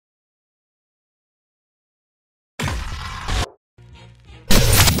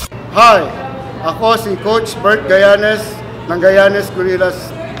Hi! Ako si Coach Bert Gayanes ng Gayanes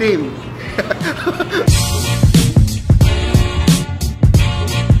Gorillas Team.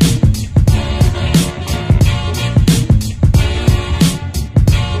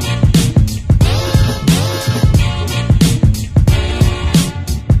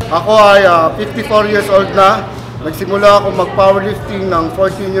 Ako ay 54 years old na. Nagsimula ako mag-powerlifting ng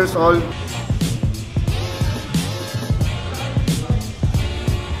 14 years old.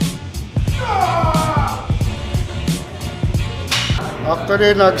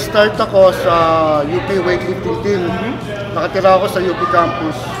 Actually, nag-start ako sa UP weightlifting team. Nakatira ako sa UP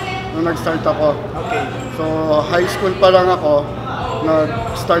campus nung nag-start ako. Okay. So, high school pa lang ako,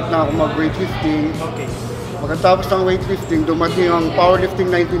 nag-start na ako mag-weightlifting. Okay. Pagkatapos ng weightlifting, dumating ang powerlifting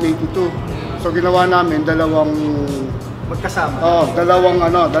 1982. So, ginawa namin dalawang magkasama.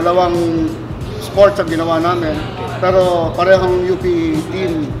 Dalawang sports ang ginawa namin. Pero parehong UP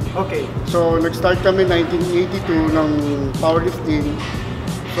team. Okay. So, nag-start kami 1982 ng powerlifting.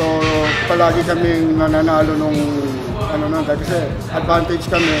 So, palagi kaming nananalo nung kasi advantage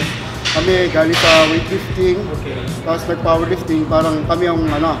kami. Kami galing sa weightlifting. Okay. Tapos nag-powerlifting, parang kami ang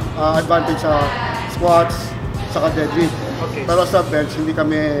advantage sa squats, saka deadlift. Okay. Pero sa bench, hindi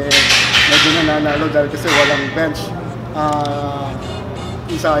kami medyo nananalo dahil kasi walang bench.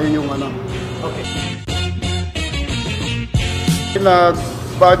 Isa yun yung Okay.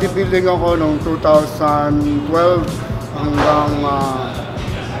 Nag-bodybuilding ako noong 2012 hanggang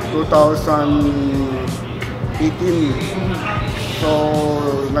 2018. So,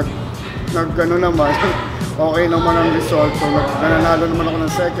 naman, okay naman ang result. So, nananalo naman ako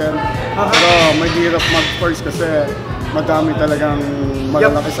ng second. Pero mahirap mag-first kasi madami talagang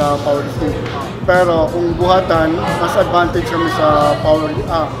malalaki sa powerlifting. Pero kung buhatan, mas advantage kami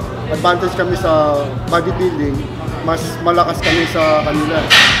sa bodybuilding, mas malakas kami sa kanila.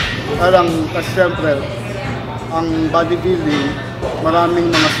 Parang, kasi siyempre, ang bodybuilding, maraming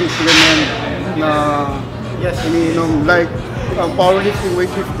mga supplement na iniinom. Like, ang powerlifting,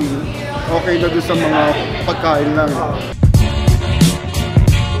 weightlifting, okay na doon sa mga pagkain lang.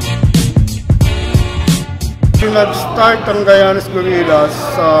 Nag-start ang Gayanes Gorillas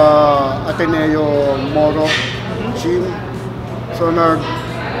sa Ateneo Moro Gym. So,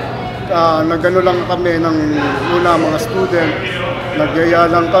 nag-ano lang kami ng una mga student, nagyaya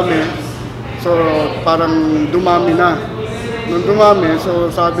lang kami. So parang dumami na. Nung dumami,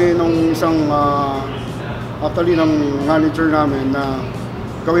 so sabi nung isang actually ng manager namin na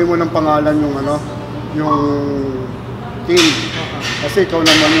gawin mo ng pangalan yung team. Kasi ikaw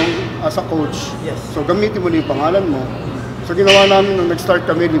naman yung as a coach. Yes. So gamitin mo na yung pangalan mo. So ginawa namin nung nag-start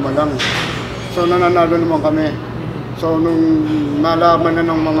kami, 5 lang. So nananalo naman kami. So, nung nalaman na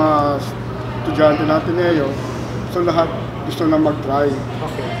ng mga estudyante natin ngayon, so lahat gusto na mag-try.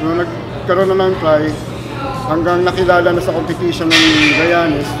 Okay. Nung nagkaroon na ng try, hanggang nakilala na sa competition ng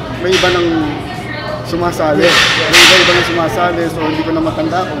Gayanes, may iba nang sumasali. May iba nang sumasali, so hindi ko na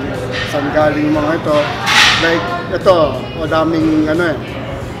matanda kung saan galing yung mga ito. Like, ito, madaming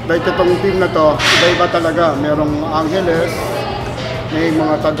like itong team na to, iba-iba talaga. Merong Angeles, may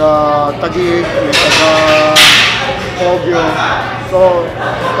mga taga-Taguig, may taga-Ogyo. So,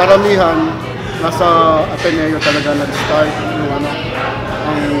 karamihan, nasa Ateneo talaga nag-start yung ang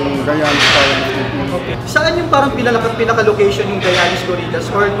Gayanes Powerlifting. Okay. Saan yung parang pinaka-location yung Gayanes Gorillas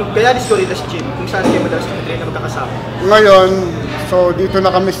or yung Gayanes Gorillas Gym? Kung saan kayo madalas na magkakasama? Ngayon, so dito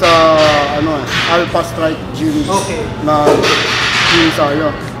na kami sa Alpha Strike Gym na ENSAYO.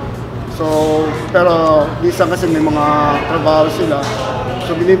 So, pero minsan kasi may mga trabaho sila.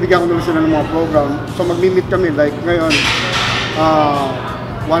 So, binibigyan ko naman sila ng mga program. So, mag-meet kami like ngayon,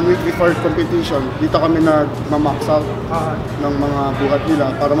 1 week before competition, dito kami nag-max out ng mga buhat nila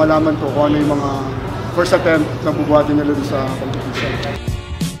para malaman ko kung ano yung mga first attempt na bubuhatin nila sa competition.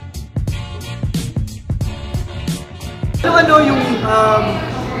 Ano yung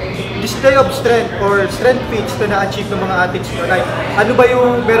display of strength or strength feats na na-achieve ng mga athletes nyo? Like, ano ba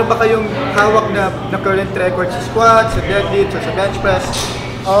yung, meron ba kayong hawak na current record sa squats, sa deadlift, sa bench press?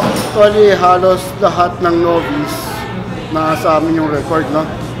 Actually, halos lahat ng novice na sa amin yung record, no?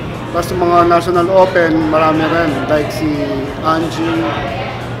 Tapos mga national open, marami rin. Like si Angie,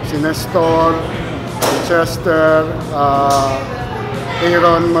 si Nestor, si Chester,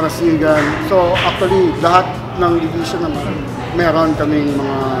 Aaron Marasigan. So actually, lahat ng division naman, meron kaming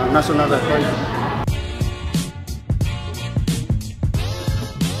mga national record.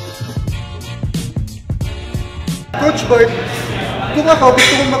 Coach Bert, kung ako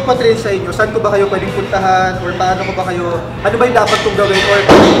gusto kong magpa-train sa inyo, saan ko ba kayo pwedeng puntahan or paano ko ba kayo, ano ba yung dapat kong gawin or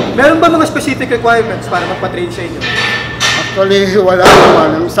meron ba mga specific requirements para magpa-train sa inyo? Actually, wala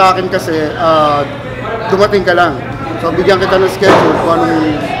naman. Yung sa akin kasi, dumating ka lang. So, bigyan kita ng schedule kung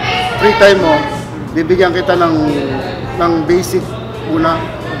anong free time mo. Bibigyan kita ng basic una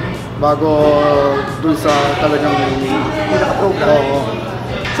bago dun sa talagang pinaka-program. Oo.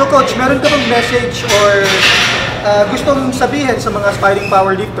 So Coach, meron ka bang message or gustong sabihin sa mga aspiring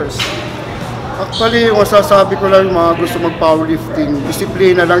powerlifters? Actually, yung masasabi ko lang yung mga gusto mag-powerlifting,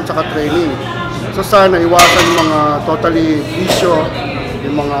 disiplina lang tsaka training. So sana iwasan yung mga totally bisyo,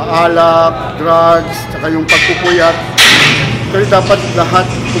 yung mga alak, drugs, tsaka yung pagpupuyat. Pero dapat lahat,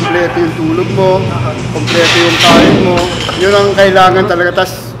 kumpleto yung tulog mo, kumpleto yung kain mo. Yun ang kailangan talaga.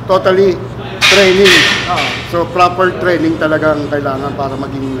 Tas totally training. So proper training talaga ang kailangan para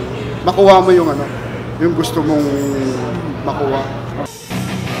maging makuha mo yung yung gusto mong makuha.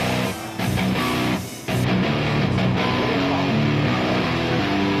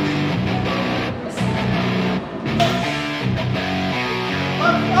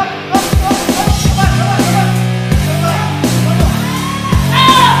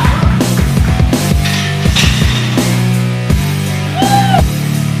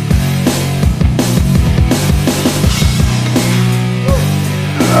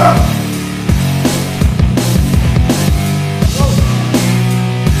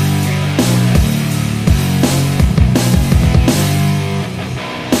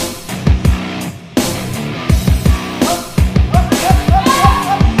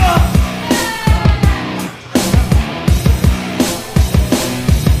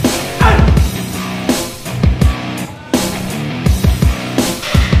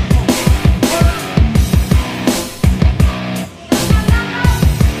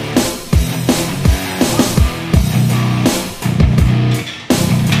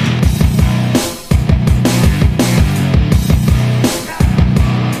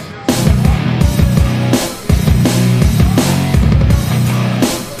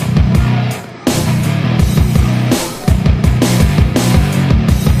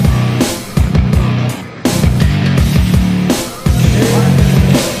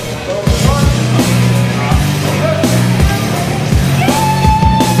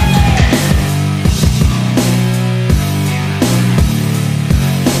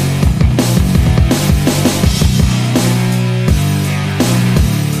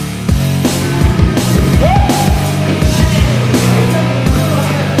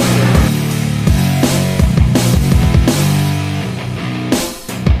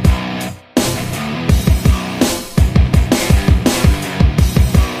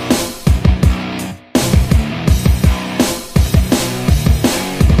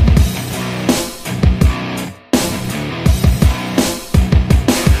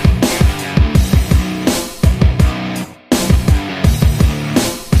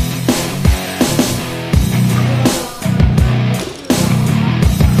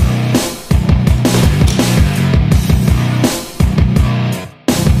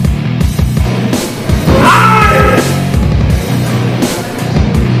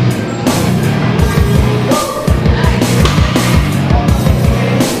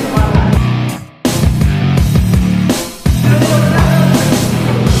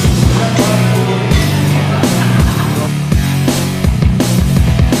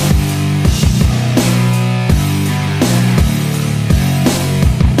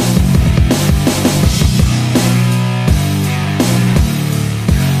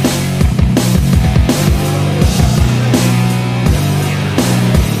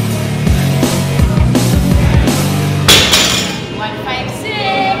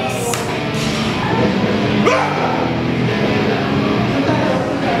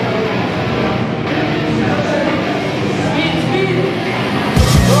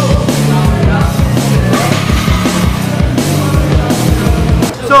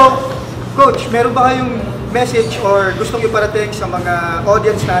 Coach, meron ba kayong message or gustong iparating sa mga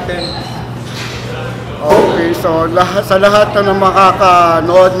audience natin? Okay, so sa lahat na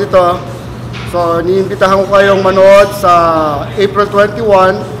makakanood nito, so niimbitahan ko kayong manood sa April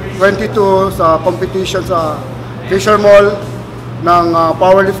 21, 22 sa competition sa Fisher Mall ng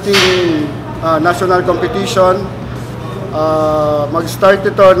Powerlifting National Competition. Mag-start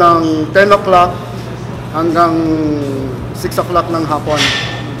ito ng 10 o'clock hanggang 6 o'clock ng hapon.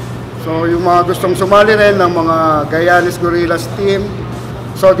 So yung mga gustong sumali rin ng mga Gayanes Gorillas team,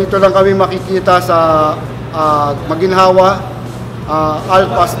 so dito lang kami makikita sa Maginhawa,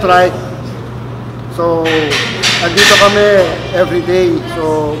 Alpha Strike. So andito kami everyday.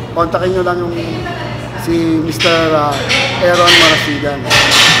 So kontakin nyo lang yung si Mr. Aaron Marasigan.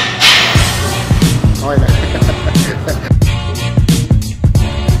 Okay na.